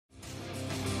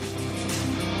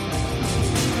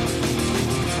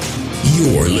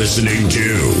You're listening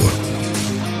to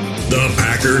the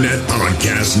Packernet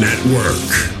Podcast Network.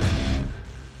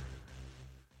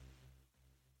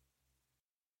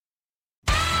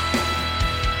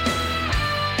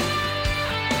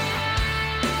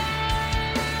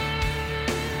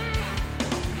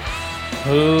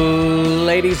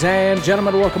 Ladies and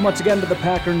gentlemen, welcome once again to the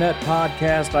Packernet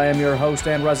Podcast. I am your host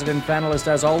and resident panelist,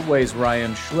 as always,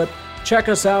 Ryan Schlip. Check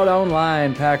us out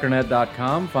online,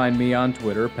 packernet.com. Find me on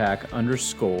Twitter, pack_daddy.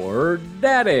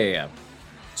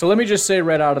 So let me just say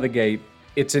right out of the gate,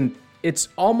 it's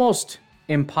almost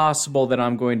impossible that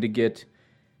I'm going to get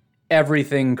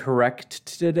everything correct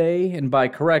today. And by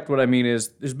correct, what I mean is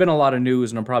there's been a lot of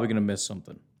news and I'm probably going to miss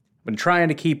something. I've been trying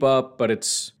to keep up, but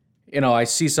it's... I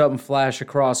see something flash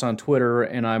across on Twitter,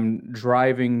 and I'm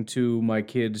driving to my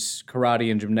kids'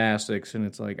 karate and gymnastics, and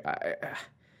it's like,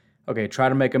 okay, try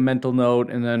to make a mental note,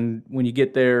 and then when you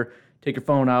get there, take your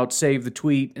phone out, save the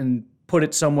tweet, and put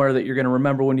it somewhere that you're going to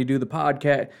remember when you do the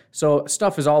podcast. So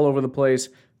stuff is all over the place,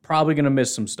 probably going to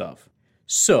miss some stuff.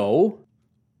 So,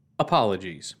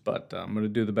 apologies, but I'm going to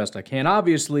do the best I can.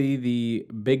 Obviously, the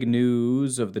big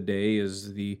news of the day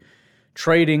is the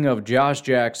trading of Josh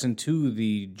Jackson to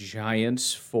the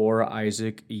Giants for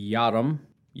Isaac Yiadom.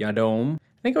 I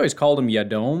think I always called him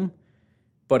Yiadom,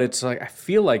 but it's like I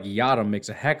feel like Yiadom makes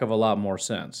a heck of a lot more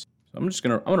sense. So I'm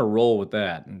gonna roll with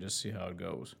that and just see how it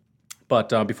goes. But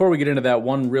before we get into that,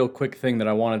 one real quick thing that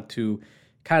I wanted to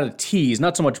kind of tease,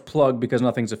 not so much plug because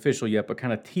nothing's official yet, but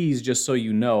kind of tease just so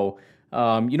you know.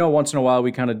 Once in a while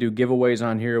we kind of do giveaways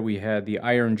on here. We had the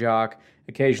Iron Jock.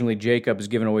 Occasionally Jacob is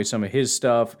giving away some of his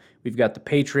stuff. We've got the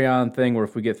Patreon thing where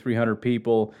if we get 300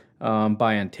 people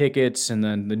buying tickets and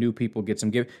then the new people get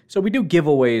some So we do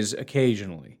giveaways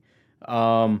occasionally.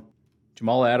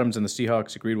 Jamal Adams and the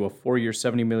Seahawks agreed to a 4-year,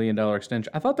 $70 million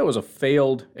extension. I thought that was a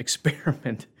failed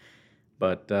experiment,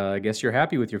 but I guess you're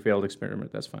happy with your failed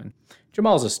experiment. That's fine.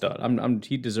 Jamal's a stud.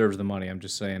 He deserves the money. I'm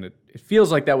just saying it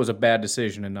feels like that was a bad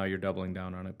decision and now you're doubling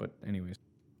down on it. But anyways,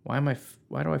 why do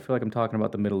I feel like I'm talking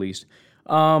about the Middle East?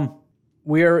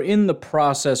 We are in the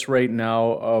process right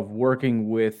now of working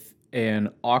with an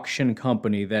auction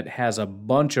company that has a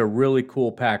bunch of really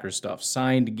cool Packers stuff,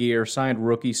 signed gear, signed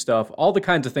rookie stuff, all the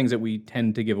kinds of things that we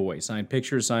tend to give away, signed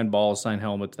pictures, signed balls, signed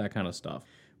helmets, that kind of stuff.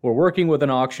 We're working with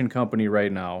an auction company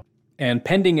right now, and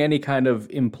pending any kind of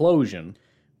implosion,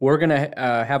 we're going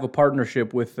to have a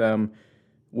partnership with them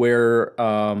where,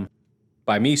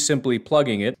 by me simply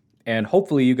plugging it, and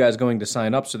hopefully you guys going to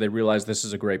sign up so they realize this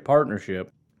is a great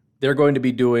partnership, they're going to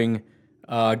be doing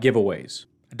giveaways.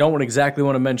 I don't exactly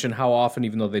want to mention how often,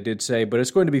 even though they did say, but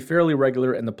it's going to be fairly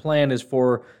regular, and the plan is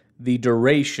for the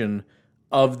duration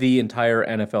of the entire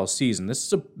NFL season.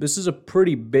 This is a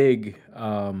pretty big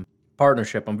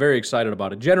partnership. I'm very excited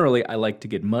about it. Generally, I like to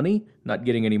get money, not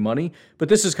getting any money, but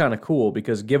this is kind of cool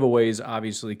because giveaways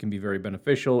obviously can be very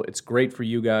beneficial. It's great for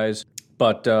you guys,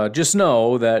 but just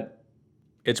know that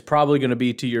it's probably going to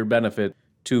be to your benefit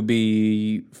to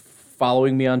be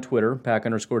following me on Twitter,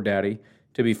 Pack_Daddy,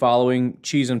 to be following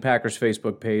Cheese and Packers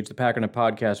Facebook page, the Packernet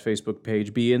Podcast Facebook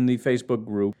page, be in the Facebook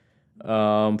group,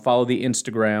 follow the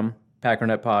Instagram,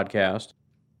 Packernet Podcast,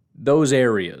 those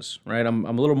areas, right? I'm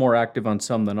a little more active on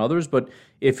some than others, but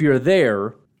if you're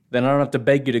there, then I don't have to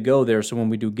beg you to go there. So when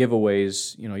we do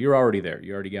giveaways, you're already there.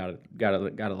 You already got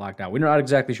it locked down. We're not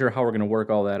exactly sure how we're going to work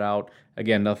all that out.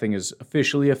 Again, nothing is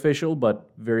officially official,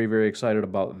 but very, very excited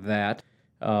about that.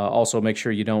 Also, make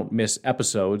sure you don't miss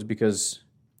episodes because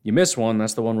you miss one.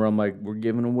 That's the one where I'm like, we're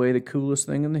giving away the coolest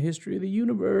thing in the history of the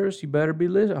universe. You better be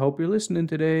listening. I hope you're listening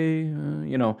today.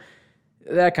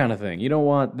 That kind of thing. You don't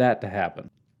want that to happen.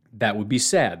 That would be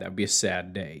sad. That would be a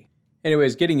sad day.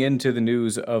 Anyways, getting into the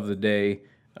news of the day,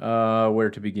 where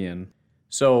to begin?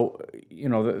 So,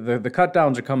 the cut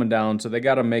downs are coming down, so they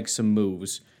got to make some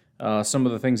moves. Some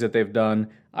of the things that they've done,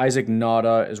 Isaac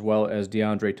Nauta as well as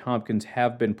DeAndre Tompkins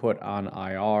have been put on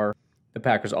IR. The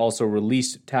Packers also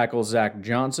released tackle Zach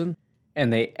Johnson,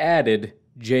 and they added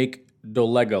Jake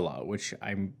Dolegala, which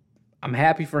I'm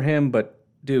happy for him, but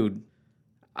dude,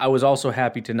 I was also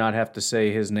happy to not have to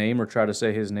say his name or try to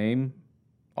say his name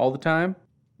all the time,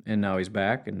 and now he's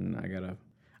back, and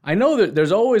I know that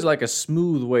there's always like a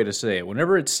smooth way to say it.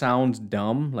 Whenever it sounds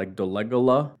dumb, like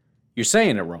Dolegala, you're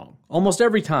saying it wrong. Almost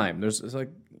every time. It's like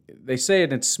they say it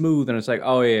and it's smooth and it's like,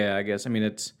 oh yeah, I guess. I mean,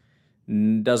 it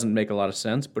doesn't make a lot of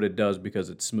sense, but it does because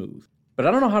it's smooth. But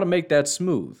I don't know how to make that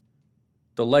smooth.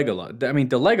 Dolegala. I mean,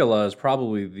 Dolegala is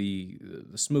probably the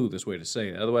smoothest way to say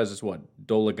it. Otherwise, it's what?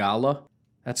 Dolegala?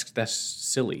 That's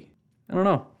silly. I don't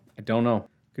know.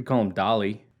 Could call him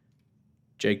Dolly.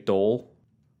 Jake Dole.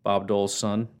 Bob Dole's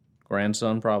son.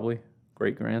 Grandson, probably.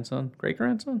 great-grandson?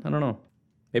 Great-grandson? I don't know.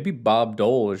 Maybe Bob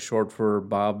Dole is short for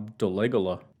Bob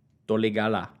Dolegala.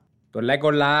 Dolegala.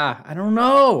 I don't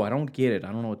know. I don't get it.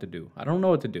 I don't know what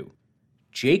to do.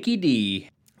 Jakey D.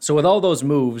 So with all those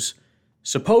moves,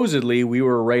 supposedly we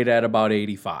were right at about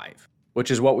 85,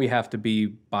 which is what we have to be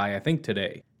by, I think,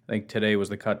 today. I think today was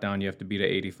the cut down. You have to be to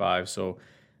 85. So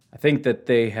I think that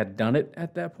they had done it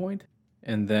at that point.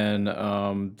 And then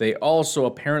they also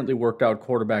apparently worked out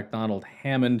quarterback Donald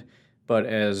Hammond. But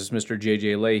as Mr.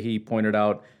 J.J. Leahy pointed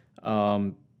out,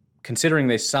 considering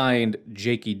they signed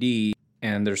Jakey D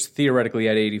and there's theoretically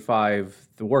at 85,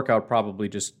 the workout probably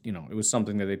just, it was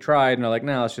something that they tried. And they're like,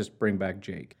 let's just bring back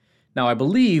Jake. Now, I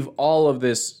believe all of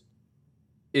this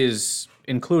is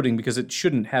including, because it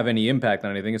shouldn't have any impact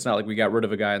on anything. It's not like we got rid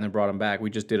of a guy and then brought him back. We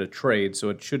just did a trade, so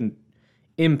it shouldn't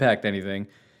impact anything.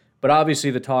 But obviously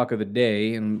the talk of the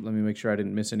day, and let me make sure I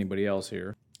didn't miss anybody else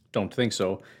here, don't think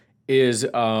so, is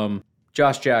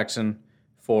Josh Jackson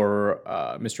for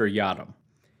Mr. Yadam.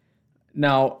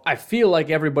 Now, I feel like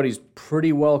everybody's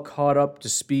pretty well caught up to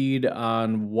speed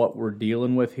on what we're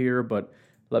dealing with here, but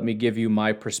let me give you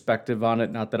my perspective on it.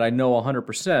 Not that I know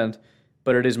 100%,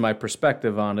 but it is my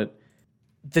perspective on it.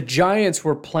 The Giants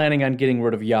were planning on getting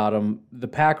rid of Yadam. The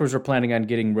Packers were planning on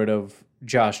getting rid of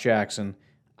Josh Jackson.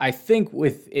 I think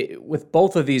with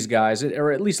both of these guys,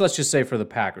 or at least let's just say for the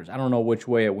Packers, I don't know which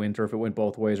way it went or if it went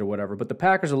both ways or whatever, but the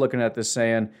Packers are looking at this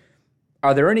saying,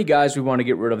 are there any guys we want to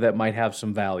get rid of that might have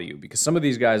some value? Because some of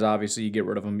these guys, obviously, you get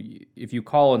rid of them. If you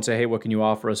call and say, hey, what can you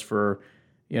offer us for,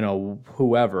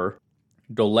 whoever,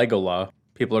 Dolegala,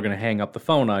 people are going to hang up the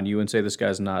phone on you and say this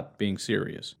guy's not being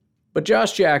serious. But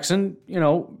Josh Jackson,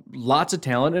 lots of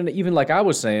talent. And even like I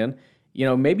was saying,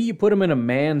 maybe you put him in a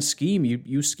man scheme.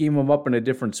 You scheme him up in a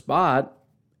different spot,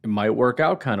 it might work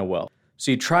out kind of well. So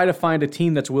you try to find a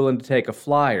team that's willing to take a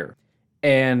flyer.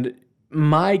 And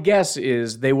my guess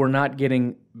is they were not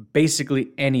getting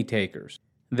basically any takers.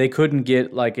 They couldn't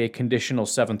get like a conditional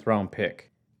 7th-round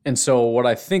pick. And so what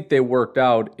I think they worked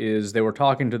out is they were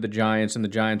talking to the Giants, and the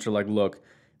Giants are like, look,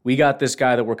 we got this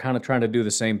guy that we're kind of trying to do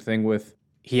the same thing with.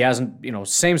 He hasn't,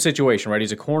 same situation, right?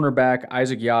 He's a cornerback,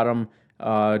 Isaac Yadam.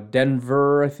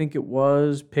 Denver, I think it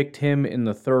was, picked him in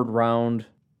the 3rd round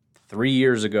 3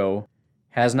 years ago.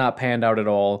 Has not panned out at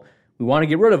all. We want to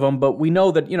get rid of him, but we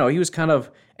know that, he was kind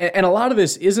of, and a lot of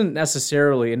this isn't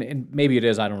necessarily, and maybe it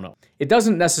is, I don't know. It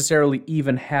doesn't necessarily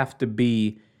even have to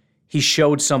be he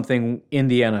showed something in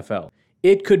the NFL.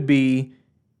 It could be,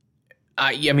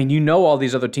 all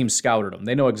these other teams scouted him.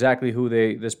 They know exactly who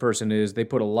this person is. They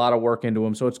put a lot of work into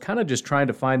him. So it's kind of just trying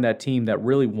to find that team that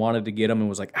really wanted to get him and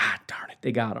was like, darn it,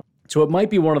 they got him. So it might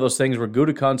be one of those things where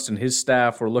Gutekunst and his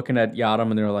staff were looking at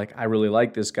Yadam and they're like, I really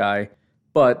like this guy.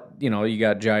 But, you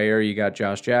got Jair, you got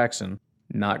Josh Jackson.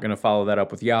 Not going to follow that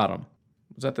up with Yadam.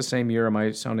 Was that the same year? Am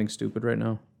I sounding stupid right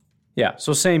now? Yeah,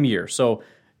 so same year. So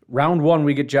round 1,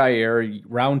 we get Jair.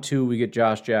 Round 2, we get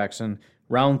Josh Jackson.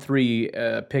 Round 3,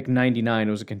 pick 99,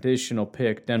 it was a conditional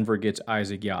pick. Denver gets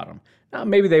Isaac Yadam. Now,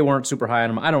 maybe they weren't super high on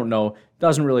him. I don't know.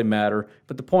 Doesn't really matter.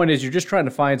 But the point is, you're just trying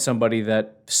to find somebody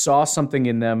that saw something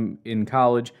in them in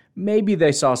college. Maybe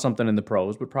they saw something in the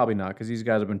pros, but probably not, because these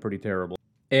guys have been pretty terrible.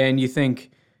 And you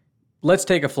think, let's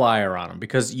take a flyer on them,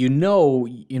 because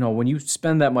when you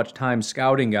spend that much time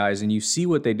scouting guys and you see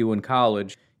what they do in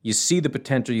college, you see the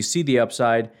potential, you see the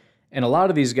upside, and a lot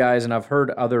of these guys, and I've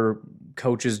heard other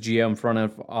coaches, GM,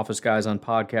 front office guys on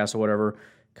podcasts or whatever,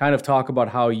 kind of talk about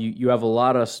how you have a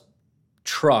lot of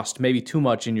trust, maybe too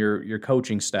much in your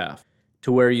coaching staff,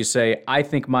 to where you say, I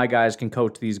think my guys can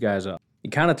coach these guys up. You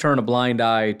kind of turn a blind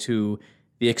eye to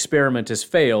the experiment has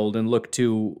failed and look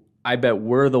to, I bet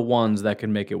we're the ones that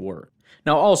can make it work.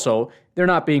 Now, also, they're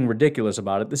not being ridiculous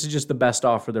about it. This is just the best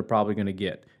offer they're probably going to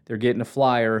get. They're getting a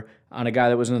flyer on a guy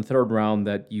that was in the 3rd round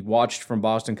that you watched from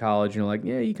Boston College, and you're like,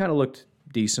 yeah, he kind of looked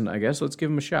decent, I guess. Let's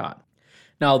give him a shot.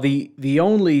 Now, the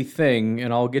only thing,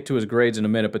 and I'll get to his grades in a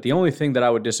minute, but the only thing that I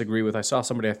would disagree with, I saw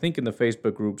somebody, I think in the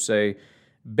Facebook group, say,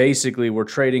 basically, we're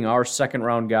trading our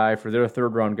 2nd-round guy for their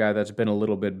 3rd-round guy that's been a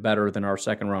little bit better than our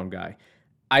 2nd-round guy.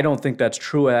 I don't think that's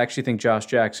true. I actually think Josh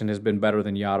Jackson has been better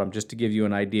than Yadam, just to give you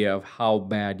an idea of how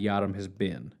bad Yadam has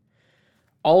been.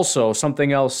 Also,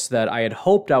 something else that I had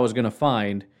hoped I was going to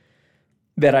find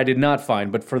that I did not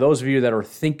find, but for those of you that are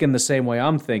thinking the same way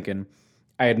I'm thinking,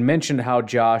 I had mentioned how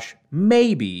Josh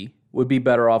maybe would be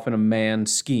better off in a man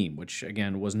scheme, which,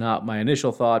 again, was not my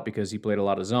initial thought because he played a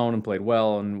lot of zone and played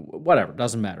well and whatever,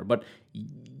 doesn't matter. But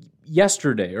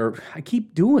yesterday, or I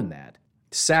keep doing that.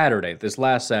 this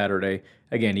last Saturday,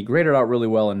 again, he graded out really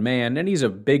well in man, and he's a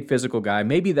big physical guy.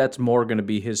 Maybe that's more going to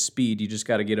be his speed. You just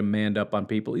got to get him manned up on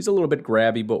people. He's a little bit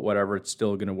grabby, but whatever. It's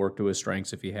still going to work to his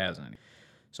strengths if he has any.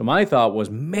 So my thought was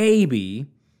maybe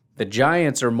the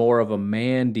Giants are more of a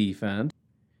man defense,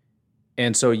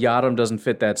 and so Yadam doesn't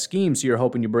fit that scheme, so you're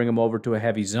hoping you bring him over to a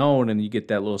heavy zone and you get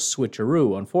that little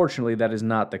switcheroo. Unfortunately, that is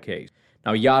not the case.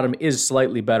 Now, Yadam is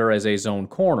slightly better as a zone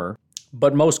corner,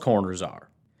 but most corners are.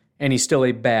 And he's still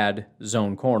a bad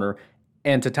zone corner.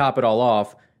 And to top it all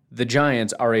off, the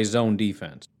Giants are a zone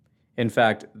defense. In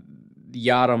fact,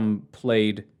 Yadam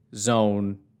played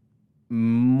zone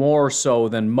more so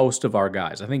than most of our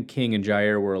guys. I think King and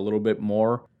Jair were a little bit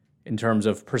more in terms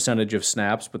of percentage of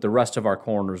snaps, but the rest of our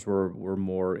corners were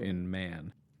more in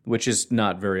man, which is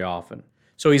not very often.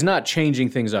 So he's not changing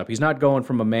things up. He's not going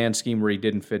from a man scheme where he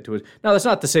didn't fit to it. Now, that's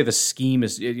not to say the scheme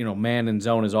is, man and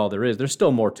zone is all there is. There's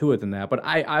still more to it than that. But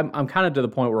I'm kind of to the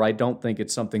point where I don't think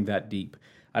it's something that deep.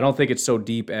 I don't think it's so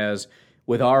deep as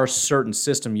with our certain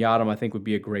system, Yadam, I think, would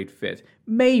be a great fit.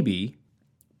 Maybe,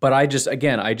 but I just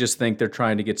think they're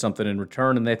trying to get something in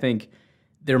return, and they think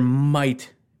there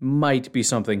might be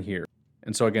something here.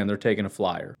 And so, again, they're taking a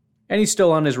flyer. And he's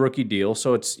still on his rookie deal,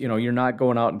 so it's, you're not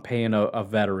going out and paying a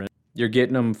veteran. You're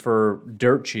getting him for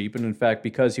dirt cheap, and in fact,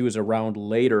 because he was around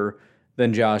later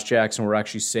than Josh Jackson, we're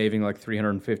actually saving like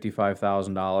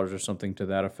 $355,000 or something to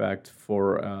that effect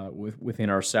for within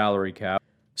our salary cap.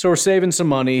 So we're saving some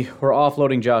money, we're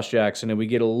offloading Josh Jackson, and we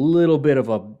get a little bit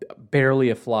of barely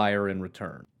a flyer in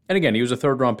return. And again, he was a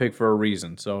third-round pick for a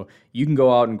reason, so you can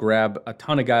go out and grab a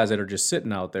ton of guys that are just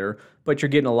sitting out there, but you're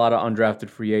getting a lot of undrafted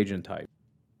free agent type.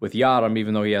 With Yadam,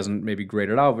 even though he hasn't maybe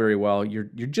graded out very well, you're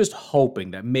just hoping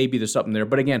that maybe there's something there.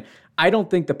 But again, I don't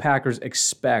think the Packers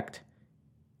expect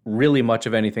really much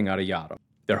of anything out of Yadam.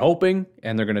 They're hoping,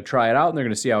 and they're going to try it out, and they're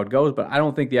going to see how it goes, but I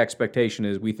don't think the expectation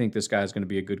is we think this guy's going to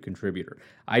be a good contributor.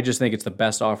 I just think it's the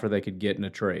best offer they could get in a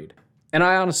trade. And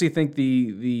I honestly think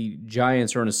the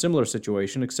Giants are in a similar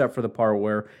situation, except for the part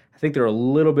where I think they're a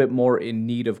little bit more in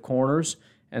need of corners,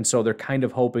 and so they're kind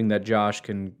of hoping that Josh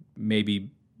can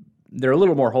maybe... They're a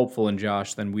little more hopeful in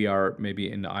Josh than we are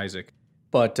maybe in Isaac.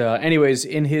 But anyways,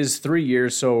 in his 3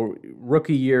 years, so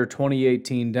rookie year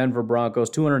 2018, Denver Broncos,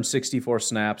 264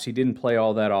 snaps. He didn't play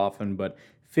all that often, but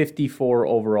 54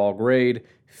 overall grade,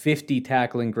 50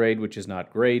 tackling grade, which is not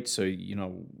great. So,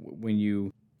 when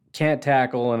you can't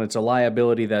tackle and it's a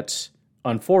liability, that's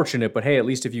unfortunate. But hey, at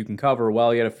least if you can cover,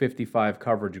 well, he had a 55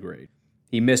 coverage grade.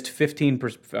 He missed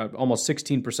 15%, almost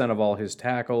 16% of all his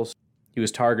tackles. He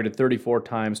was targeted 34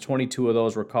 times. 22 of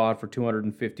those were caught for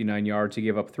 259 yards. He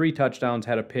gave up 3 touchdowns,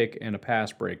 had a pick, and a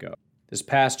pass breakup. This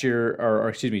past year,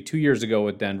 2 years ago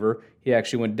with Denver, he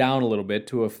actually went down a little bit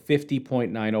to a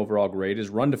 50.9 overall grade. His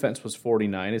run defense was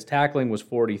 49. His tackling was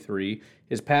 43.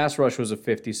 His pass rush was a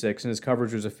 56, and his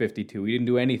coverage was a 52. He didn't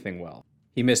do anything well.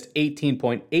 He missed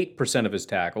 18.8% of his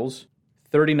tackles,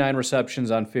 39 receptions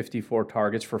on 54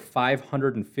 targets for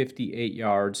 558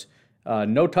 yards.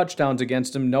 No touchdowns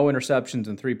against him, no interceptions,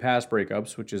 and 3 pass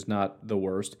breakups, which is not the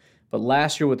worst. But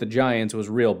last year with the Giants was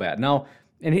real bad. Now,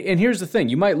 and here's the thing.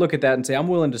 You might look at that and say, I'm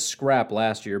willing to scrap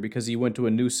last year because he went to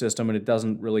a new system and it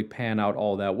doesn't really pan out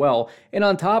all that well. And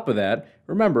on top of that,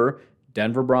 remember,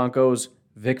 Denver Broncos,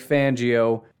 Vic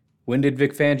Fangio. When did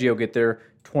Vic Fangio get there?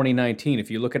 2019. If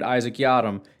you look at Isaac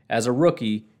Yadam, as a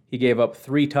rookie, he gave up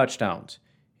 3 touchdowns.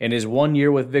 In his 1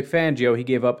 year with Vic Fangio, he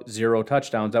gave up 0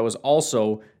 touchdowns. That was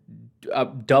also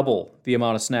double the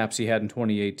amount of snaps he had in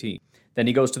 2018. Then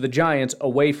he goes to the Giants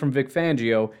away from Vic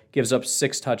Fangio, gives up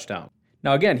 6 touchdowns.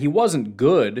 Now again, he wasn't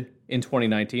good in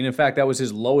 2019. In fact, that was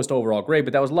his lowest overall grade,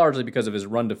 but that was largely because of his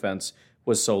run defense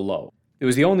was so low. It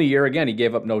was the only year, again, he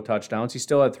gave up no touchdowns. He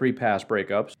still had 3 pass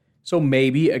breakups. So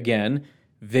maybe, again,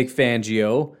 Vic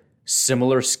Fangio,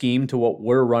 similar scheme to what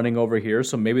we're running over here.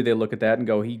 So maybe they look at that and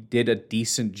go, he did a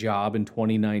decent job in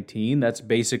 2019. That's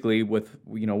basically with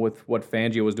what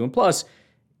Fangio was doing. Plus,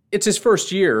 it's his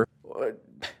first year.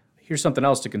 Here's something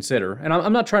else to consider. And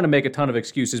I'm not trying to make a ton of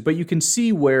excuses, but you can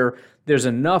see where there's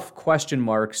enough question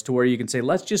marks to where you can say,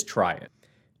 let's just try it.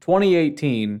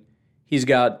 2018, he's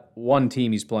got one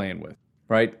team he's playing with,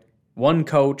 right? One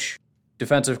coach,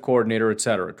 defensive coordinator,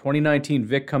 etc. 2019,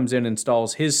 Vic comes in,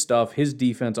 installs his stuff, his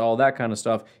defense, all that kind of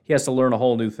stuff. He has to learn a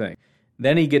whole new thing.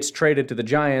 Then he gets traded to the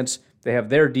Giants. They have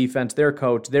their defense, their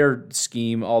coach, their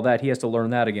scheme, all that. He has to learn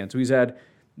that again. So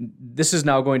this is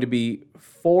now going to be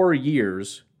 4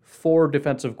 years, 4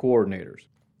 defensive coordinators.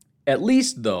 At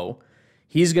least, though,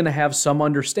 he's going to have some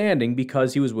understanding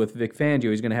because he was with Vic Fangio.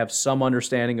 He's going to have some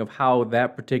understanding of how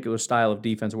that particular style of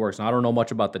defense works. Now, I don't know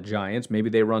much about the Giants. Maybe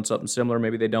they run something similar.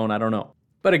 Maybe they don't. I don't know.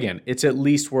 But again, it's at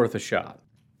least worth a shot.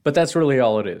 But that's really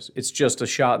all it is. It's just a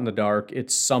shot in the dark.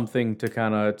 It's something to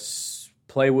kind of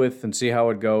play with and see how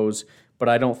it goes. But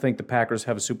I don't think the Packers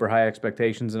have super high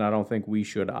expectations, and I don't think we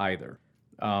should either.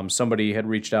 Somebody had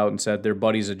reached out and said their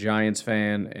buddy's a Giants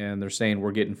fan, and they're saying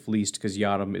we're getting fleeced because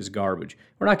Yadam is garbage.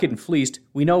 We're not getting fleeced.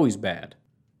 We know he's bad.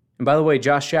 And by the way,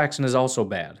 Josh Jackson is also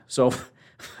bad. So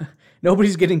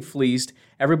nobody's getting fleeced.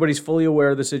 Everybody's fully aware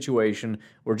of the situation.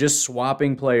 We're just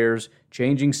swapping players,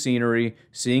 changing scenery,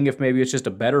 seeing if maybe it's just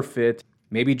a better fit.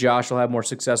 Maybe Josh will have more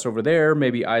success over there.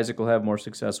 Maybe Isaac will have more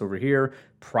success over here.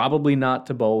 Probably not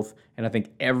to both. And I think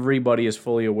everybody is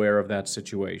fully aware of that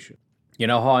situation. You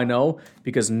know how I know?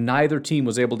 Because neither team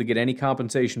was able to get any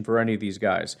compensation for any of these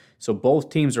guys. So both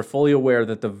teams are fully aware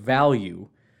that the value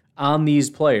on these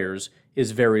players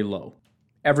is very low.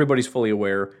 Everybody's fully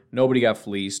aware. Nobody got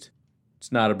fleeced.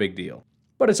 It's not a big deal.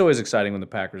 But it's always exciting when the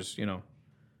Packers,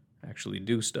 actually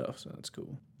do stuff. So that's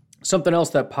cool. Something else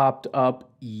that popped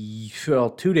up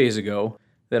 2 days ago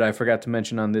that I forgot to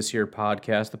mention on this here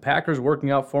podcast. The Packers working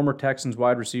out former Texans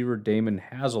wide receiver Damon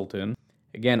Hazelton.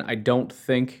 Again, I don't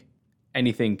think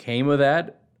anything came of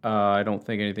that. I don't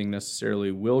think anything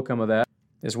necessarily will come of that.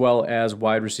 As well as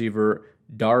wide receiver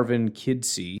Darvin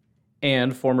Kidsey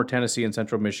and former Tennessee and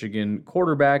Central Michigan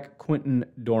quarterback Quinton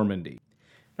Dormady.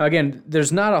 Now, again,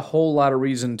 there's not a whole lot of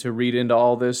reason to read into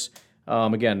all this.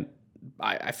 Again,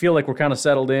 I feel like we're kind of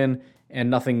settled in and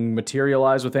nothing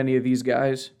materialized with any of these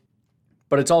guys.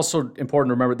 But it's also important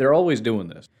to remember they're always doing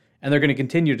this. And they're going to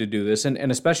continue to do this.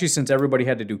 And especially since everybody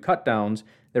had to do cut downs,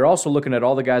 they're also looking at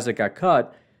all the guys that got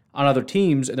cut on other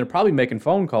teams, and they're probably making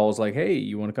phone calls like, hey,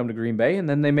 you want to come to Green Bay? And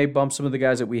then they may bump some of the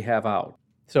guys that we have out.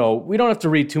 So we don't have to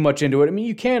read too much into it. I mean,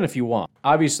 you can if you want.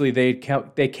 Obviously, they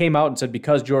came out and said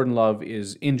because Jordan Love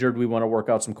is injured, we want to work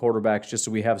out some quarterbacks just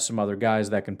so we have some other guys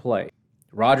that can play.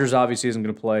 Rodgers obviously isn't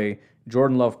going to play.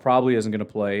 Jordan Love probably isn't going to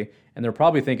play. And they're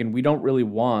probably thinking we don't really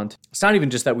want, it's not even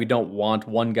just that we don't want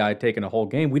one guy taking a whole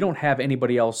game. We don't have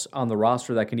anybody else on the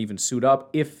roster that can even suit up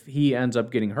if he ends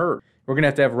up getting hurt. We're going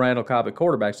to have Randall Cobb at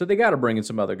quarterback, so they got to bring in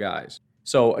some other guys.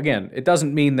 So again, it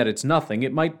doesn't mean that it's nothing.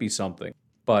 It might be something.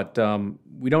 But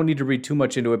we don't need to read too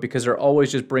much into it because they're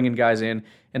always just bringing guys in.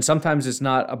 And sometimes it's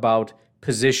not about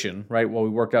position, right? Well, we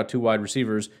worked out 2 wide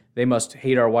receivers. They must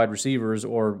hate our wide receivers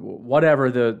or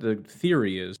whatever the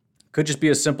theory is. Could just be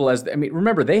as simple as,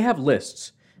 remember, they have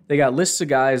lists. They got lists of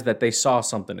guys that they saw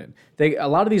something in. A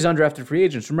lot of these undrafted free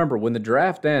agents, remember, when the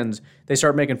draft ends, they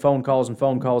start making phone calls and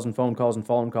phone calls and phone calls and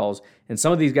phone calls. And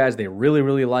some of these guys they really,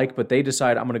 really like, but they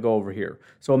decide, I'm going to go over here.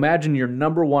 So imagine your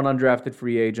number 1 undrafted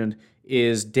free agent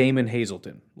is Damon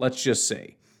Hazelton, let's just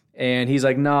say. And he's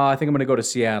like, no, I think I'm going to go to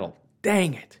Seattle.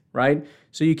 Dang it, right?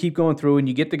 So you keep going through and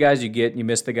you get the guys you get and you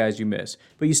miss the guys you miss.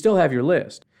 But you still have your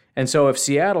list. And so if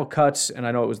Seattle cuts, and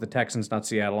I know it was the Texans, not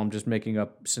Seattle, I'm just making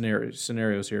up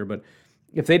scenarios here, but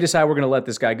if they decide we're going to let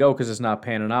this guy go because it's not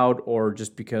panning out or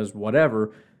just because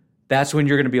whatever, that's when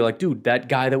you're going to be like, dude, that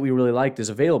guy that we really liked is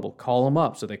available. Call him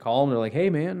up. So they call him. They're like, hey,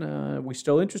 man, we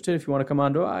still interested if you want to come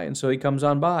on by. And so he comes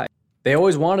on by. They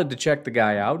always wanted to check the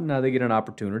guy out, and now they get an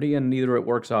opportunity, and either it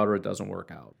works out or it doesn't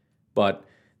work out. But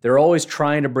they're always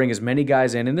trying to bring as many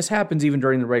guys in, and this happens even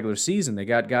during the regular season. They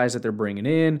got guys that they're bringing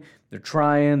in, they're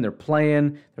trying, they're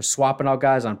playing, they're swapping out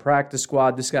guys on practice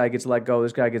squad. This guy gets let go,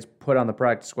 this guy gets put on the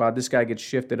practice squad, this guy gets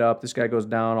shifted up, this guy goes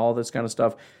down, all this kind of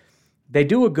stuff. They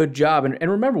do a good job, and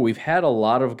remember, we've had a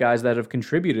lot of guys that have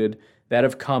contributed that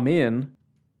have come in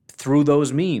through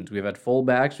those means. We've had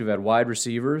fullbacks, we've had wide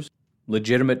receivers,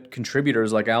 legitimate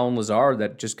contributors like Allen Lazard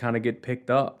that just kind of get picked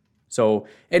up. So,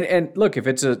 and look, if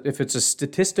it's a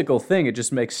statistical thing, it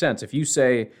just makes sense. If you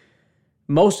say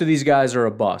most of these guys are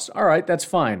a bust, all right, that's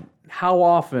fine. How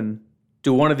often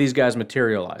do one of these guys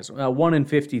materialize? 1 in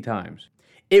 50 times.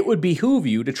 It would behoove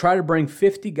you to try to bring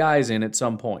 50 guys in at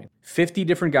some point. 50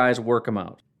 different guys, work them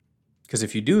out. Because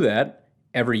if you do that,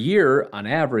 every year, on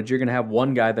average, you're going to have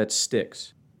one guy that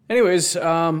sticks. Anyways,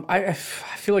 I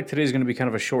feel like today's going to be kind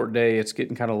of a short day. It's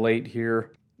getting kind of late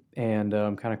here, and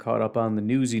I'm kind of caught up on the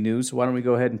newsy news. So why don't we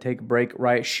go ahead and take a break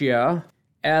right here.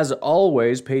 As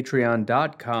always,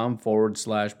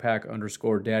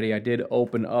 patreon.com/pack_daddy. I did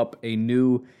open up a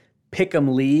new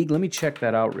Pick'em League. Let me check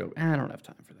that out real. I don't have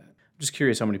time for that. I'm just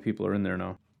curious how many people are in there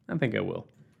now. I think I will.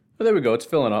 But there we go. It's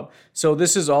filling up. So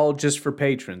this is all just for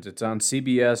patrons. It's on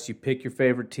CBS. You pick your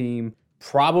favorite team.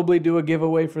 Probably do a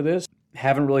giveaway for this.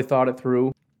 Haven't really thought it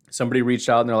through. Somebody reached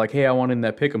out and they're like, hey, I want in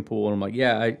that Pick'em pool. And I'm like,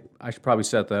 yeah, I should probably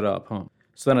set that up, huh?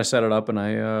 So then I set it up and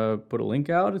I put a link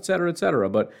out, et cetera, et cetera.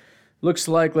 But looks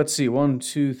like, let's see, 1,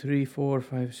 2, 3, 4,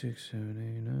 5, 6, 7, 8,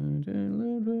 9, 10,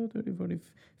 11, 12, 13, 14,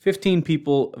 15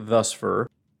 people thus far.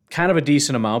 kind of a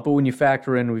decent amount, but when you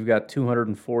factor in we've got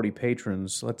 240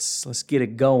 patrons, let's get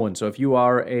it going. So if you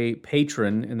are a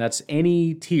patron, and that's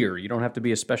any tier, you don't have to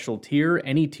be a special tier,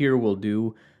 any tier will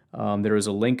do. There is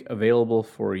a link available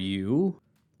for you.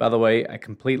 By the way, I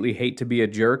completely hate to be a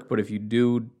jerk, but if you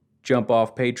do jump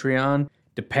off Patreon,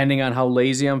 depending on how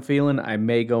lazy I'm feeling, I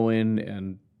may go in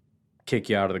and kick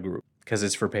you out of the group because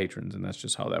it's for patrons, and that's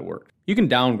just how that works. You can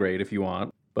downgrade if you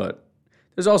want, but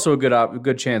there's also a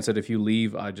good chance that if you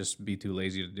leave, I'd just be too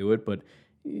lazy to do it, but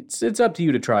it's up to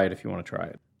you to try it if you want to try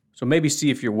it. So maybe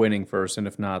see if you're winning first, and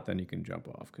if not, then you can jump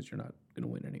off because you're not going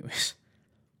to win anyways.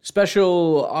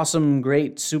 Special, awesome,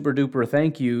 great, super duper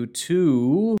thank you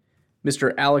to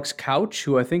Mr. Alex Couch,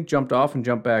 who I think jumped off and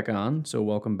jumped back on, so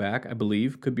welcome back, I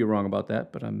believe. Could be wrong about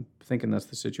that, but I'm thinking that's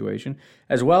the situation.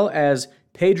 As well as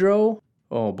Pedro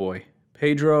Magales.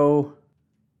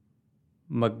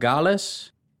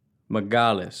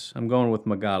 I'm going with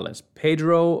Magales.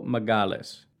 Pedro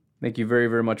Magales. Thank you very,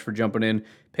 very much for jumping in.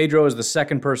 Pedro is the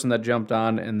second person that jumped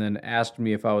on and then asked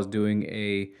me if I was doing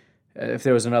if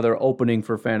there was another opening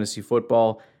for fantasy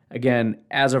football. Again,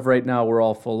 as of right now, we're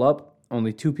all full up.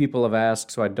 Only 2 people have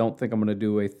asked, so I don't think I'm going to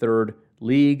do a third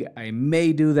league. I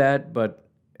may do that, but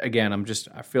again,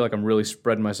 I feel like I'm really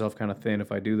spreading myself kind of thin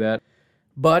if I do that.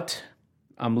 But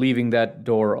I'm leaving that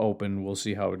door open. We'll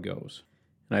see how it goes.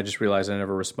 And I just realized I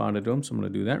never responded to him, so I'm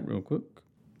going to do that real quick.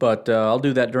 But I'll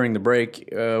do that during the break.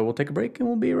 We'll take a break, and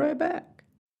we'll be right back.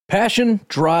 Passion,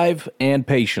 drive, and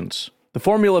patience. The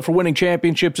formula for winning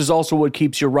championships is also what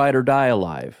keeps your ride or die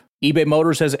alive. eBay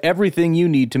Motors has everything you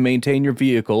need to maintain your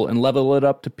vehicle and level it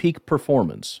up to peak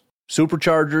performance.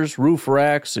 Superchargers, roof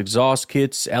racks, exhaust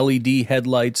kits, LED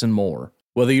headlights, and more.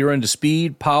 Whether you're into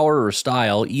speed, power, or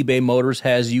style, eBay Motors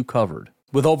has you covered.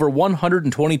 With over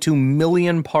 122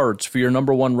 million parts for your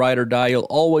number one ride or die, you'll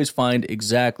always find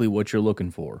exactly what you're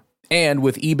looking for. And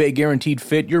with eBay Guaranteed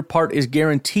Fit, your part is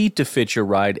guaranteed to fit your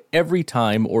ride every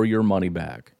time or your money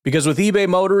back. Because with eBay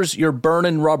Motors, you're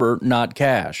burning rubber, not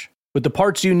cash. With the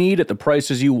parts you need at the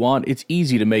prices you want, it's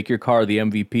easy to make your car the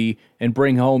MVP and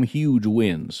bring home huge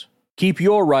wins. Keep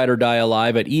your ride or die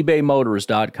alive at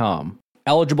ebaymotors.com.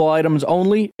 Eligible items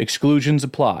only, exclusions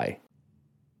apply.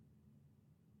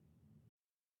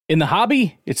 In the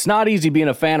hobby, it's not easy being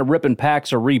a fan of ripping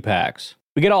packs or repacks.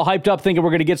 We get all hyped up thinking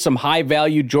we're going to get some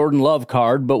high-value Jordan Love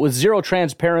card, but with zero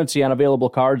transparency on available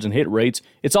cards and hit rates,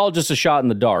 it's all just a shot in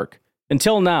the dark.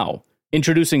 Until now,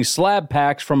 introducing slab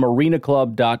packs from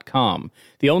arenaclub.com,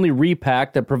 the only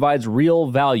repack that provides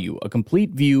real value, a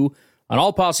complete view on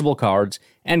all possible cards,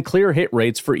 and clear hit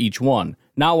rates for each one.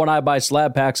 Now when I buy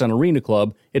slab packs on Arena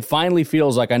Club, it finally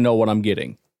feels like I know what I'm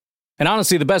getting. And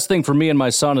honestly, the best thing for me and my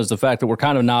son is the fact that we're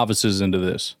kind of novices into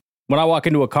this. When I walk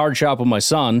into a card shop with my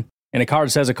son, and a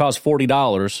card says it costs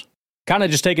 $40, kind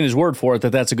of just taking his word for it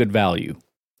that that's a good value.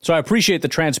 So I appreciate the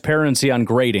transparency on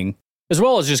grading, as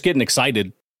well as just getting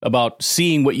excited about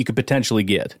seeing what you could potentially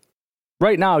get.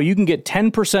 Right now, you can get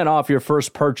 10% off your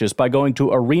first purchase by going to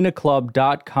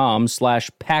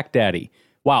arenaclub.com/packdaddy.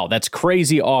 Wow, that's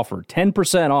crazy offer.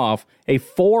 10% off a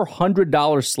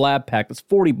 $400 slab pack. That's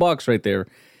 $40 right there.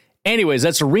 Anyways,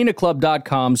 that's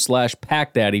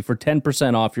arenaclub.com/packdaddy for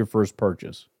 10% off your first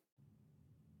purchase.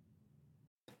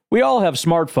 We all have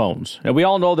smartphones, and we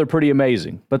all know they're pretty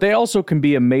amazing, but they also can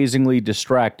be amazingly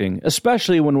distracting,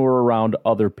 especially when we're around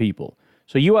other people.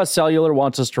 So US Cellular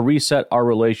wants us to reset our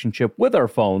relationship with our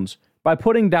phones by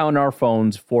putting down our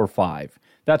phones for $5.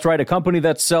 That's right, a company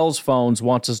that sells phones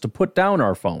wants us to put down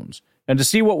our phones. And to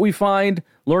see what we find,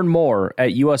 learn more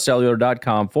at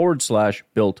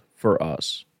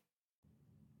uscellular.com/built-for-us.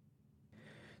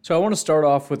 So I want to start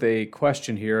off with a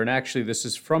question here, and actually this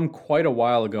is from quite a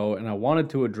while ago, and I wanted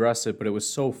to address it, but it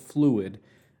was so fluid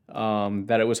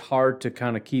that it was hard to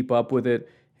kind of keep up with it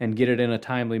and get it in a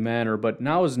timely manner, but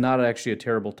now is not actually a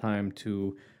terrible time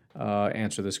to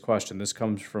answer this question. This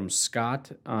comes from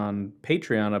Scott on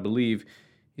Patreon, I believe.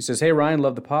 He says, "Hey Ryan,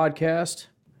 love the podcast.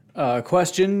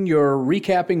 Question, your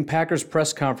Recapping Packers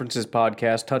Press Conferences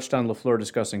podcast touched on LaFleur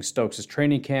discussing Stokes'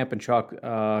 training camp and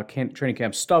training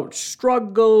camp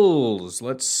struggles.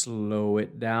 Let's slow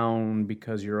it down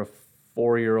because you're a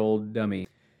 4-year-old dummy."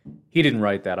 He didn't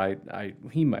write that.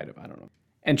 He might have. I don't know.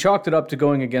 And chalked it up to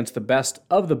going against the best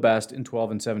of the best in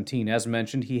 12 and 17. As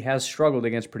mentioned, he has struggled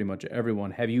against pretty much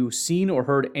everyone. Have you seen or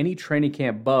heard any training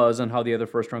camp buzz on how the other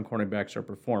first-round cornerbacks are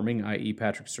performing, i.e.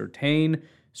 Patrick Surtain,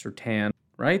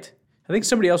 right? I think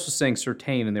somebody else was saying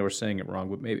Surtain and they were saying it wrong,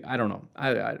 but maybe, I don't know.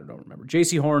 I don't remember.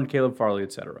 J.C. Horn, Caleb Farley,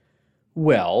 etc.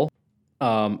 Well,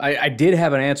 I did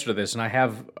have an answer to this, and I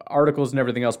have articles and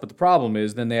everything else, but the problem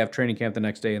is then they have training camp the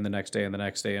next day and the next day and the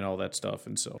next day and all that stuff.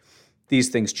 And so these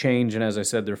things change, and as I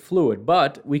said, they're fluid.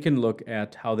 But we can look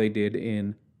at how they did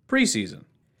in preseason.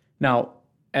 Now,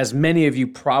 as many of you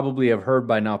probably have heard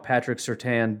by now, Patrick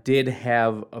Surtain did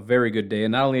have a very good day.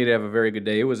 And not only did he have a very good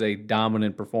day, it was a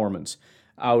dominant performance.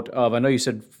 Out of, I know you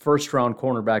said first-round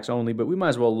cornerbacks only, but we might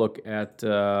as well look at,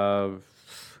 well,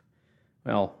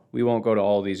 we won't go to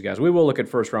all these guys. We will look at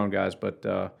first-round guys, but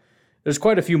there's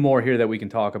quite a few more here that we can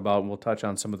talk about, and we'll touch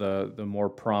on some of the more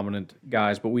prominent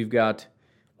guys. But we've got,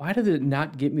 why did it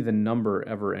not get me the number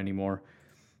ever anymore?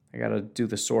 I got to do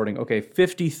the sorting. Okay,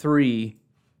 53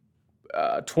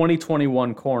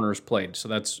 2021 corners played. So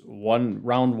that's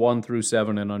round 1 through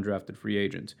 7 and undrafted free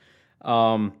agents.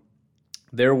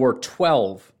 There were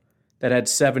 12 that had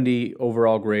 70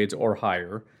 overall grades or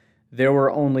higher. There were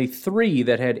only 3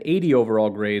 that had 80 overall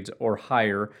grades or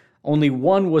higher. Only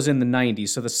 1 was in the 90s.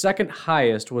 So the second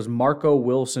highest was Marco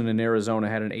Wilson in Arizona,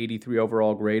 had an 83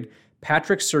 overall grade.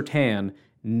 Patrick Surtain,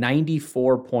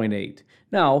 94.8.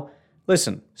 Now,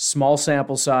 listen, small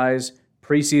sample size,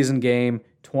 preseason game,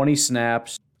 20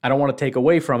 snaps. I don't want to take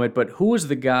away from it, but who was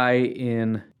the guy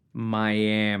in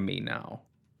Miami now?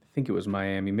 I think it was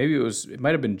Miami. Maybe it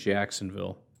might have been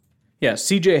Jacksonville. Yeah,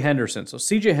 C.J. Henderson. So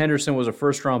C.J. Henderson was a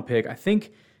first-round pick. I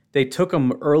think they took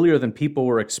him earlier than people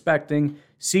were expecting.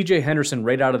 C.J. Henderson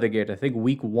right out of the gate, I think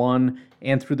week 1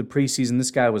 and through the preseason,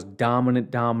 this guy was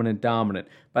dominant.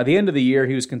 By the end of the year,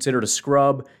 he was considered a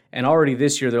scrub, and already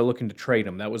this year they're looking to trade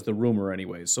him. That was the rumor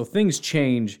anyways. So things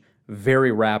change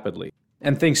very rapidly.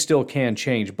 And things still can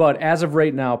change. But as of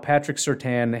right now, Patrick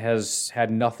Surtain has had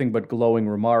nothing but glowing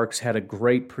remarks, had a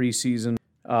great preseason,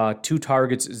 2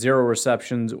 targets, 0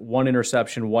 receptions, 1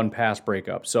 interception, 1 pass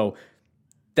breakup. So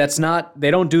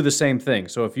they don't do the same thing.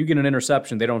 So if you get an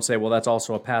interception, they don't say, well, that's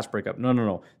also a pass breakup.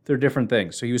 No. They're different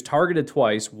things. So he was targeted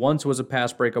twice. Once was a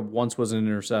pass breakup, once was an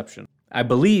interception. I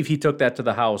believe he took that to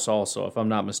the house also, if I'm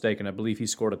not mistaken. I believe he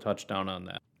scored a touchdown on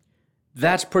that.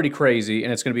 That's pretty crazy,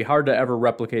 and it's going to be hard to ever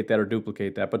replicate that or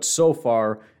duplicate that. But so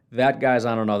far, that guy's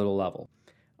on another level.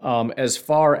 As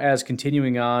far as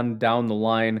continuing on down the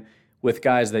line with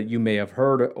guys that you may have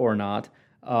heard or not,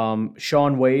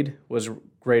 Shaun Wade was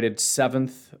graded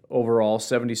 7th overall,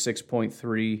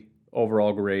 76.3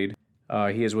 overall grade.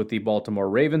 He is with the Baltimore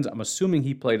Ravens. I'm assuming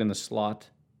he played in the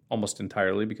slot almost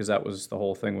entirely because that was the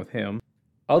whole thing with him.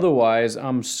 Otherwise,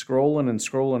 I'm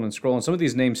scrolling. Some of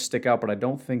these names stick out, but I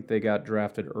don't think they got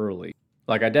drafted early.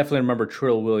 Like, I definitely remember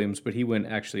Trill Williams, but he went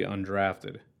actually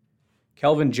undrafted.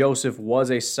 Kelvin Joseph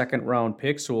was a second-round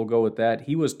pick, so we'll go with that.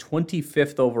 He was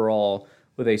 25th overall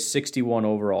with a 61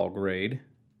 overall grade.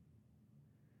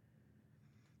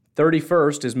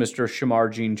 31st is Mr.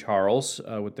 Shamar Jean-Charles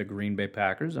with the Green Bay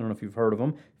Packers. I don't know if you've heard of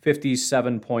him.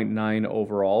 57.9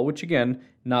 overall, which, again,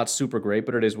 not super great,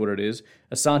 but it is what it is.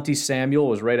 Asante Samuel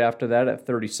was right after that at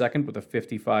 32nd with a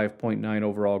 55.9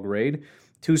 overall grade.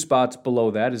 2 spots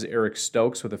below that is Eric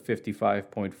Stokes with a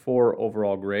 55.4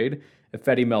 overall grade.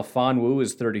 Ifedi Melifonwu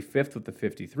is 35th with a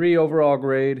 53 overall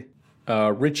grade.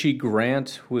 Richie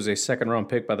Grant, who was a second-round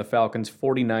pick by the Falcons,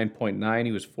 49.9.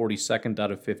 He was 42nd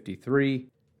out of 53.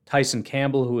 Tyson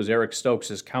Campbell, who was Eric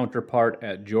Stokes' counterpart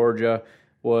at Georgia,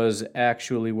 was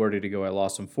actually, where did he go? I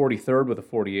lost him. 43rd with a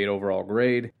 48 overall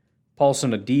grade.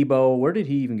 Paulson Adebo, where did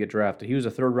he even get drafted? He was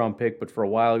a third-round pick, but for a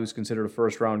while he was considered a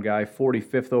first-round guy.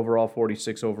 45th overall,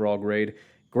 46 overall grade.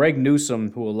 Greg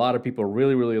Newsome, who a lot of people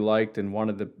really, really liked and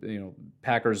wanted the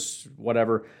Packers,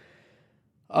 whatever.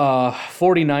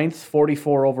 49th,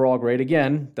 44 overall grade.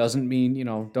 Again, doesn't mean,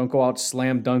 don't go out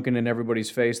slam dunking in everybody's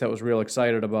face. That was real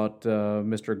excited about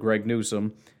Mr. Greg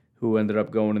Newsome, who ended up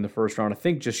going in the first round, I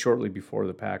think just shortly before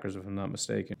the Packers, if I'm not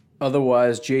mistaken.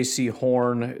 Otherwise, J.C.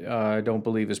 Horn, I don't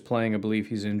believe is playing. I believe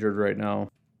he's injured right now.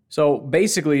 So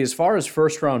basically, as far as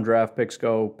first-round draft picks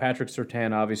go, Patrick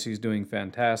Surtain obviously is doing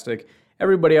fantastic.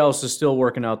 Everybody else is still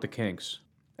working out the kinks.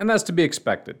 And that's to be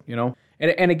expected,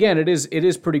 And again, it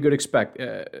is pretty good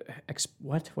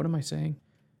what am I saying?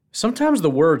 Sometimes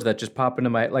the words that just pop into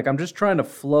my, like I'm just trying to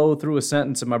flow through a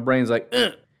sentence and my brain's like,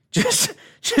 just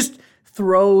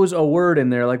throws a word in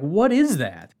there. Like, what is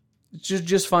that? It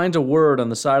just finds a word on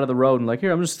the side of the road and like,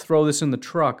 here, I'm just throw this in the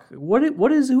truck. Who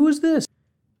is this?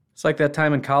 It's like that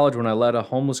time in college when I let a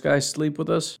homeless guy stay with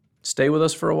us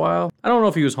for a while. I don't know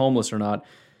if he was homeless or not.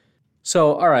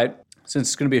 So, all right, since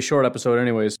it's going to be a short episode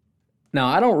anyways. Now,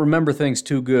 I don't remember things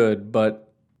too good,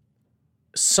 but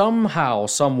somehow,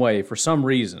 some way, for some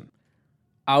reason,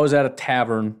 I was at a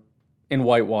tavern in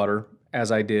Whitewater,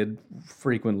 as I did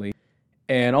frequently,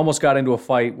 and almost got into a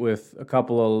fight with a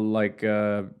couple of,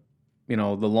 the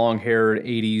long-haired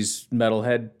 80s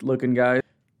metalhead-looking guys.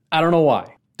 I don't know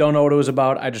why. Don't know what it was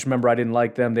about. I just remember I didn't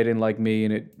like them. They didn't like me.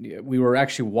 And we were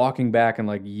actually walking back and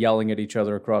like yelling at each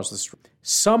other across the street.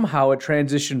 Somehow it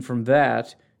transitioned from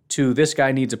that to this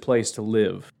guy needs a place to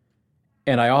live.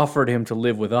 And I offered him to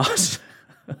live with us.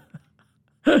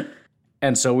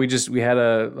 And so we had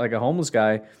a homeless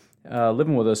guy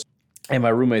living with us. And my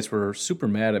roommates were super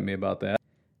mad at me about that.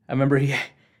 I remember he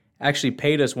actually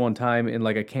paid us one time in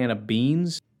like a can of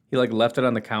beans. He like left it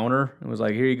on the counter and was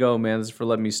like, here you go, man. This is for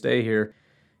letting me stay here.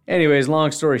 Anyways,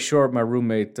 long story short, my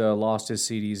roommate lost his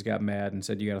CDs, got mad, and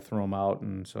said, you got to throw them out,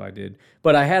 and so I did.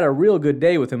 But I had a real good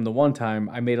day with him the one time.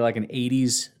 I made like an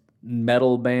 80s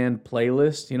metal band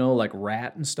playlist, like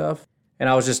Rat and stuff. And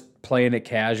I was just playing it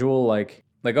casual, like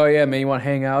oh yeah, man, you want to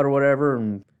hang out or whatever?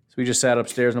 And so we just sat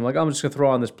upstairs, and I'm like, I'm just going to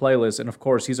throw on this playlist. And of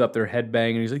course, he's up there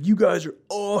headbanging, and he's like, you guys are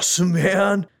awesome,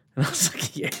 man. And I was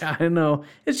like, yeah, I know.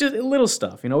 It's just little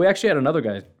stuff, We actually had another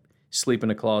guy sleep in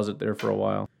a closet there for a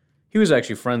while. He was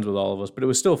actually friends with all of us, but it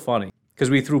was still funny because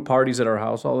we threw parties at our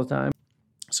house all the time.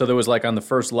 So there was like on the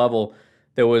first level,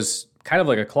 there was kind of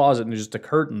like a closet and just a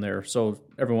curtain there. So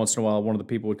every once in a while, one of the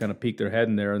people would kind of peek their head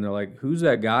in there and they're like, who's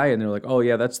that guy? And they're like, oh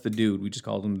yeah, that's the dude. We just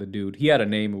called him the dude. He had a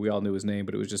name and we all knew his name,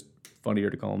 but it was just funnier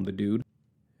to call him the dude.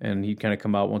 And he'd kind of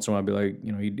come out once in a while and be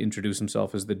like, he'd introduce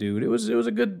himself as the dude. It was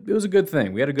a good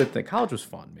thing. We had a good thing. College was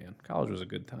fun, man. College was a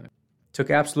good time. Took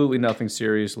absolutely nothing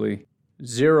seriously.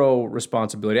 Zero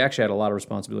responsibility. Actually, I had a lot of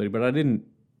responsibility, but I didn't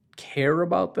care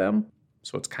about them.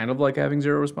 So it's kind of like having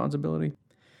zero responsibility.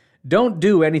 Don't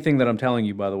do anything that I'm telling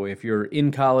you, by the way, if you're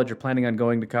in college or planning on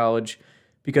going to college,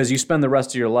 because you spend the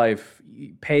rest of your life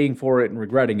paying for it and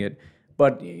regretting it.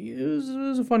 But it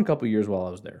was a fun couple of years while I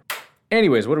was there.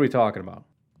 Anyways, what are we talking about?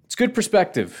 It's good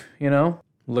perspective,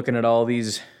 looking at all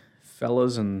these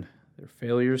fellas and their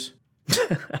failures.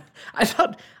 I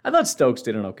thought Stokes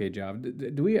did an okay job. I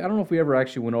don't know if we ever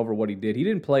actually went over what he did. He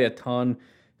didn't play a ton,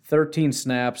 13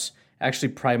 snaps, actually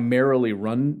primarily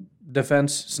run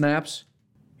defense snaps.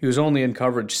 He was only in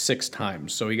coverage 6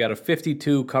 times, so he got a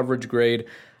 52 coverage grade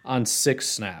on 6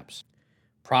 snaps.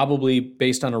 Probably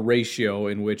based on a ratio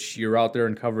in which you're out there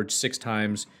in coverage 6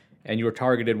 times and you were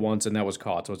targeted once and that was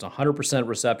caught. So it's 100%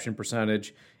 reception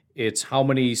percentage. It's how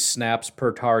many snaps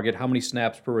per target, how many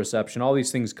snaps per reception. All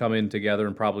these things come in together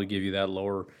and probably give you that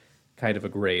lower kind of a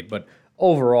grade. But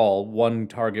overall, 1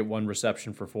 target, 1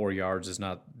 reception for 4 yards is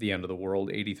not the end of the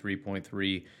world.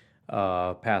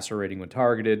 83.3 passer rating when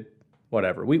targeted,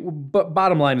 whatever. But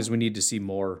bottom line is we need to see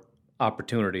more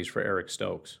opportunities for Eric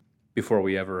Stokes before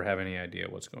we ever have any idea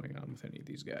what's going on with any of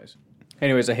these guys.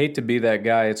 Anyways, I hate to be that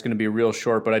guy. It's going to be real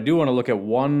short, but I do want to look at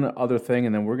one other thing,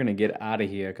 and then we're going to get out of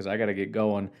here because I got to get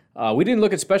going. We didn't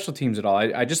look at special teams at all.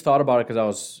 I just thought about it because I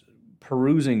was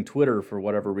perusing Twitter for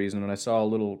whatever reason, and I saw a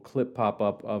little clip pop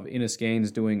up of Innis Gaines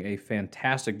doing a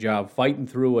fantastic job fighting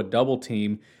through a double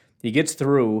team. He gets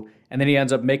through, and then he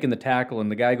ends up making the tackle, and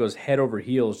the guy goes head over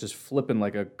heels, just flipping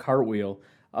like a cartwheel.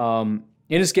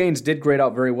 Innis Gaines did grade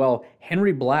out very well.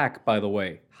 Henry Black, by the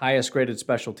way, highest graded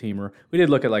special teamer. We did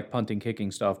look at like punting,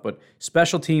 kicking stuff, but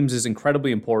special teams is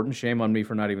incredibly important. Shame on me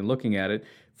for not even looking at it.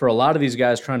 For a lot of these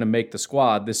guys trying to make the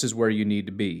squad, this is where you need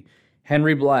to be.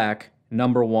 Henry Black,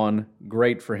 number 1,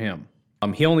 great for him.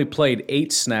 He only played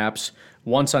 8 snaps,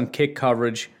 once on kick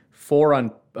coverage, 4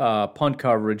 on punt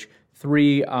coverage,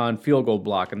 3 on field goal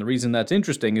block. And the reason that's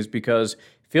interesting is because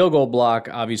field goal block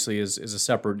obviously is a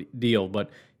separate deal, but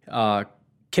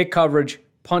kick coverage,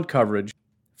 punt coverage,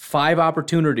 5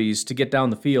 opportunities to get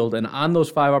down the field, and on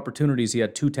those 5 opportunities, he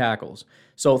had 2 tackles.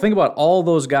 So think about all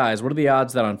those guys. What are the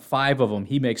odds that on 5 of them,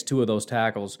 he makes 2 of those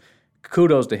tackles?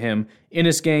 Kudos to him.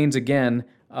 Innis Gaines, again,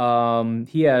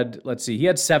 he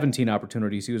had 17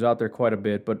 opportunities. He was out there quite a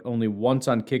bit, but only once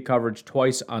on kick coverage,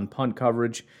 twice on punt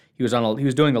coverage. He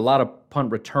was doing a lot of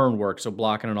punt return work, so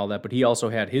blocking and all that, but he also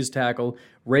had his tackle.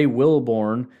 Ray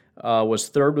Wilborn was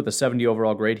 3rd with a 70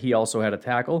 overall grade. He also had a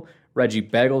tackle. Reggie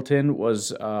Begelton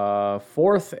was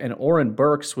 4th, and Oren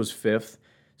Burks was 5th.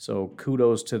 So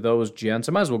kudos to those gents.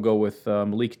 I might as well go with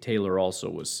Malik Taylor also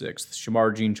was 6th.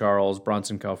 Shamar Jean-Charles,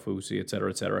 Bronson Kaufusi, et cetera,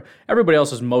 et cetera. Everybody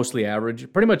else is mostly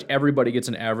average. Pretty much everybody gets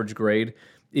an average grade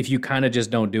if you kind of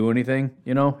just don't do anything,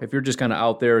 If you're just kind of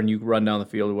out there and you run down the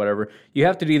field or whatever, you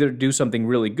have to either do something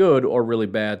really good or really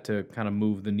bad to kind of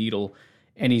move the needle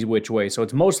any which way. So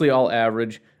it's mostly all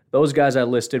average. Those guys I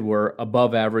listed were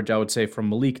above average, I would say, from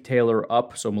Malik Taylor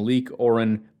up. So Malik,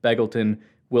 Oren, Begelton,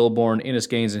 Wilborn, Innis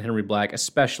Gaines, and Henry Black,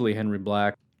 especially Henry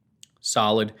Black,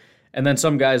 solid. And then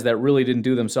some guys that really didn't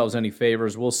do themselves any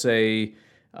favors, we'll say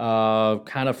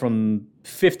kind of from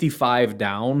 55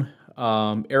 down.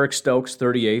 Eric Stokes,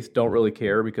 38th, don't really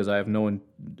care because I have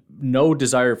no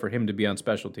desire for him to be on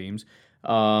special teams.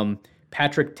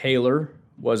 Patrick Taylor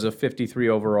was a 53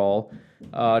 overall.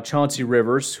 Chauncey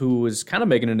Rivers, who is kind of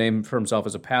making a name for himself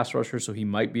as a pass rusher, so he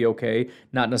might be okay.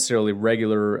 Not necessarily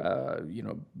regular,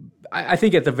 I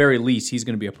think at the very least he's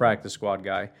going to be a practice squad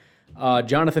guy.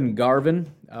 Jonathan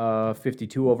Garvin,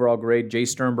 52 overall grade. Jay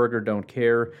Sternberger, don't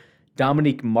care.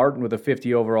 Dominique Martin with a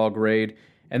 50 overall grade.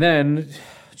 And then,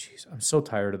 geez, I'm so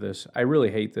tired of this. I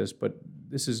really hate this, but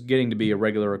this is getting to be a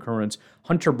regular occurrence.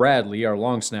 Hunter Bradley, our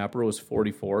long snapper, was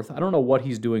 44th. I don't know what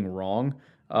he's doing wrong.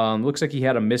 Looks like he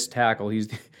had a missed tackle.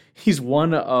 He's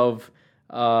one of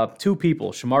two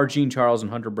people. Shamar Jean-Charles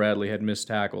and Hunter Bradley had missed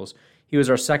tackles. He was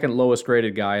our second lowest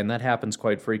graded guy, and that happens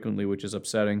quite frequently, which is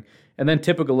upsetting. And then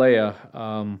Tipigalea,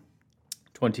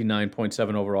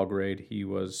 29.7 overall grade. He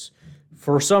was,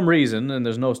 for some reason, and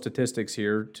there's no statistics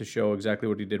here to show exactly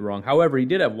what he did wrong. However, he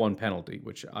did have one penalty,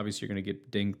 which obviously you're going to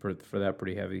get dinged for that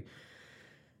pretty heavy.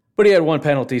 But he had one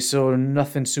penalty, so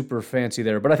nothing super fancy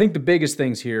there. But I think the biggest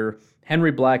things here,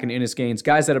 Henry Black and Innis Gaines,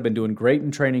 guys that have been doing great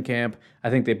in training camp. I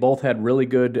think they both had really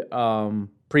good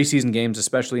preseason games,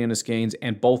 especially Innis Gaines,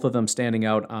 and both of them standing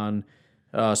out on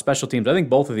special teams. I think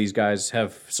both of these guys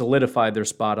have solidified their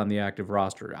spot on the active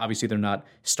roster. Obviously, they're not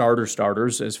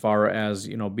starters as far as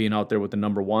being out there with the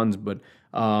number ones, but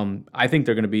I think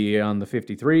they're going to be on the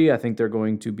 53. I think they're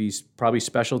going to be probably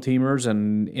special teamers,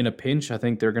 and in a pinch, I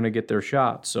think they're going to get their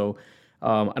shot. So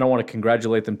I don't want to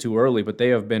congratulate them too early, but they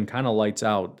have been kind of lights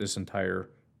out this entire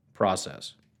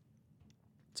process.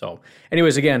 So,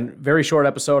 anyways, again, very short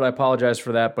episode. I apologize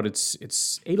for that, but it's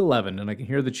 8:11, and I can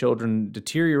hear the children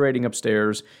deteriorating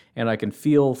upstairs, and I can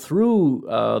feel through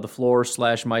the floor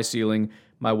 / my ceiling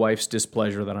my wife's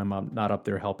displeasure that I'm not up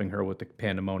there helping her with the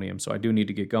pandemonium. So I do need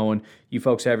to get going. You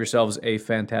folks have yourselves a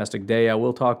fantastic day. I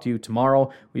will talk to you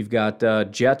tomorrow. We've got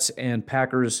Jets and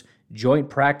Packers joint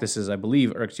practices, I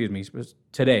believe, or excuse me,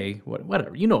 today.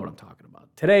 Whatever, you know what I'm talking about.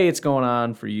 Today it's going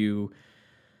on for you.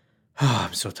 Oh,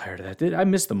 I'm so tired of that. I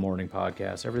missed the morning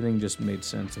podcast. Everything just made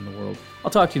sense in the world.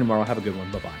 I'll talk to you tomorrow. Have a good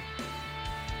one. Bye-bye.